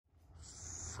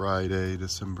Friday,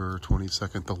 December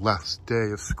 22nd, the last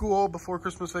day of school before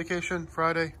Christmas vacation,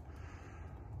 Friday.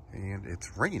 And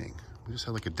it's raining. We just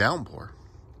had like a downpour.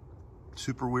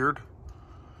 Super weird.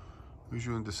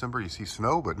 Usually in December you see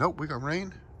snow, but nope, we got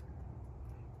rain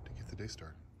to get the day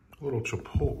started. A little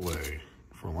Chipotle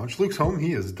for lunch. Luke's home.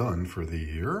 He is done for the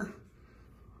year.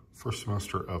 First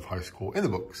semester of high school in the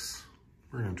books.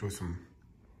 We're gonna enjoy some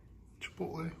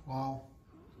Chipotle while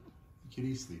the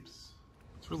kitty sleeps.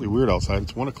 It's really weird outside.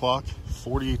 It's 1 o'clock,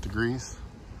 48 degrees.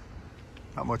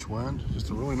 Not much wind, just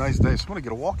a really nice day. Just want to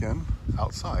get a walk in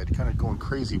outside, kind of going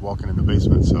crazy walking in the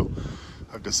basement. So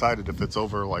I've decided if it's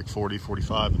over like 40,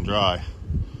 45 and dry,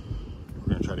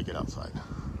 we're gonna try to get outside.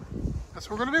 That's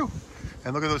what we're gonna do.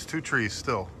 And look at those 2 trees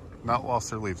still, not lost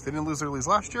their leaves. They didn't lose their leaves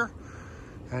last year,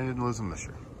 and they didn't lose them this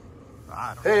year.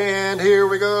 And here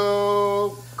we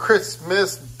go,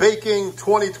 Christmas baking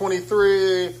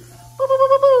 2023. Boo, boo, boo,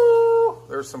 boo, boo.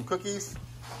 There's some cookies.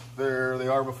 There they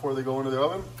are before they go into the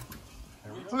oven.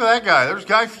 Look at that guy. There's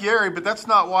Guy Fieri, but that's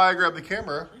not why I grabbed the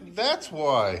camera. That's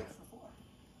why.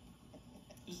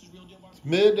 It's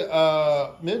mid to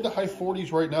high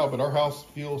 40s right now, but our house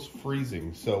feels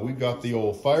freezing. So we've got the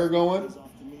old fire going.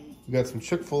 We got some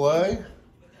Chick-fil-A.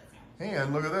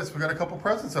 And look at this. We got a couple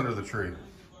presents under the tree.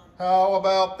 How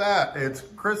about that? It's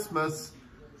Christmas.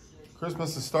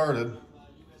 Christmas has started.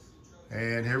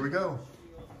 And here we go.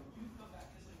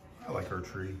 I like our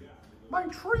tree. My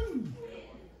tree.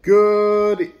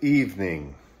 Good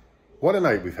evening. What a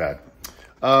night we've had.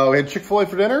 We had Chick-fil-A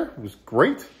for dinner. It was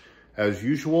great, as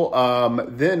usual.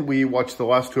 Then we watched the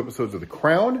last 2 episodes of The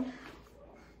Crown.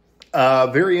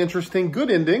 Very interesting.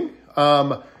 Good ending.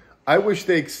 I wish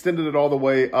they extended it all the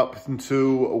way up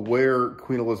into where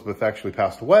Queen Elizabeth actually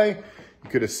passed away. You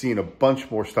could have seen a bunch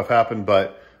more stuff happen,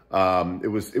 but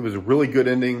it was a really good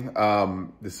ending.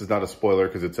 This is not a spoiler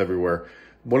because it's everywhere.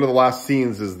 One of the last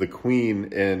scenes is the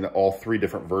Queen in all 3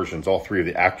 different versions, all 3 of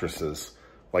the actresses,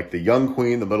 like the young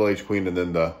Queen, the middle-aged Queen, and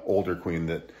then the older Queen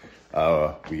that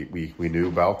we knew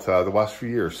about the last few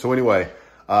years. So anyway,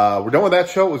 we're done with that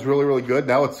show. It was really, really good.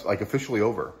 Now it's like officially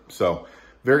over. So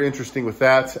very interesting with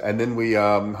that. And then we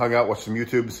hung out, watched some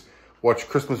YouTubes, watched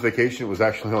Christmas Vacation. It was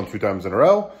actually on 2 times in a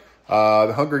row.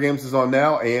 The Hunger Games is on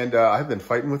now, and I've been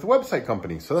fighting with a website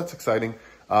company, so that's exciting.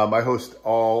 I host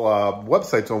all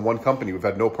websites on one company. We've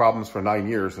had no problems for 9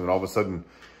 years, and all of a sudden,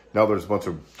 now there's a bunch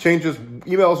of changes.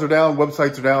 Emails are down,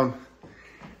 websites are down.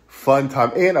 Fun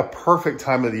time, and a perfect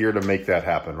time of the year to make that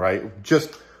happen, right?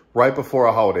 Just right before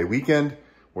a holiday weekend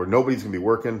where nobody's going to be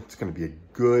working. It's going to be a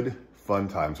good, fun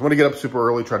time. So I'm going to get up super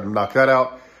early, try to knock that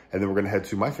out, and then we're going to head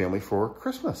to my family for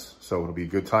Christmas. So it'll be a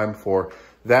good time for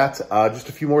that. Just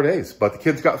a few more days. But the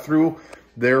kids got through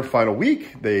their final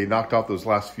week. They knocked out those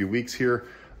last few weeks here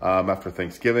after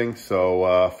Thanksgiving.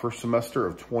 So first semester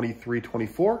of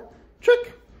 23-24,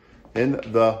 check, in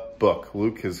the book.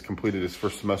 Luke has completed his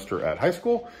first semester at high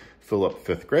school, Philip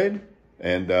 5th grade,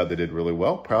 and they did really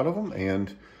well. Proud of them.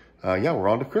 And yeah, we're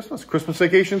on to Christmas. Christmas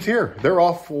vacation's here. They're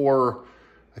off for,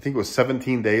 I think it was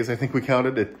 17 days. I think we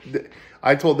counted it.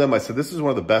 I told them, I said, this is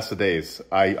one of the best days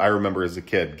I remember as a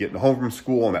kid, getting home from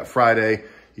school on that Friday.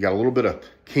 You got a little bit of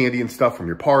candy and stuff from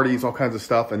your parties, all kinds of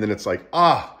stuff. And then it's like,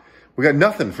 we got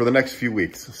nothing for the next few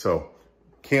weeks. So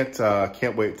can't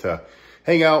wait to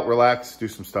hang out, relax, do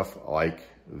some stuff like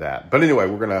that. But anyway,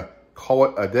 we're going to call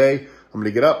it a day. I'm going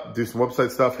to get up, do some website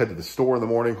stuff, head to the store in the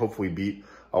morning, hopefully beat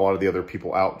a lot of the other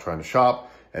people out trying to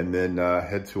shop, and then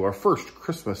head to our first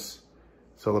Christmas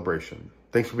celebration.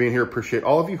 Thanks for being here. Appreciate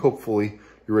all of you. Hopefully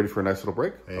you're ready for a nice little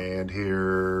break. And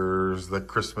here's the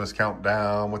Christmas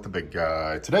countdown with the big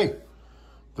guy. Today,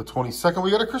 the 22nd,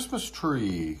 we got a Christmas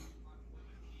tree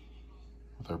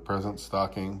with our present,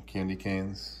 stocking, candy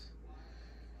canes,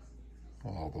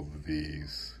 all of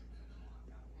these.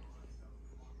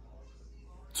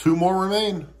 2 more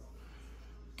remain.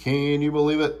 Can you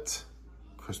believe it?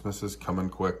 Christmas is coming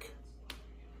quick.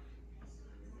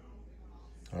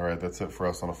 All right, that's it for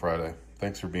us on a Friday.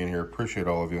 Thanks for being here. Appreciate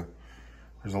all of you.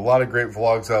 There's a lot of great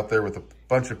vlogs out there with a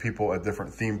bunch of people at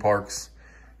different theme parks.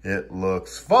 It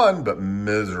looks fun, but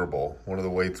miserable. One of the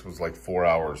waits was like 4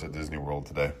 hours at Disney World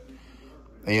today.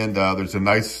 And there's a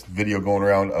nice video going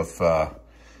around of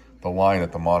the line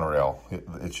at the monorail.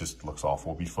 It just looks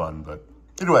awful. It'll be fun, but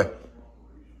anyway,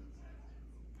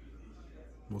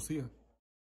 we'll see you.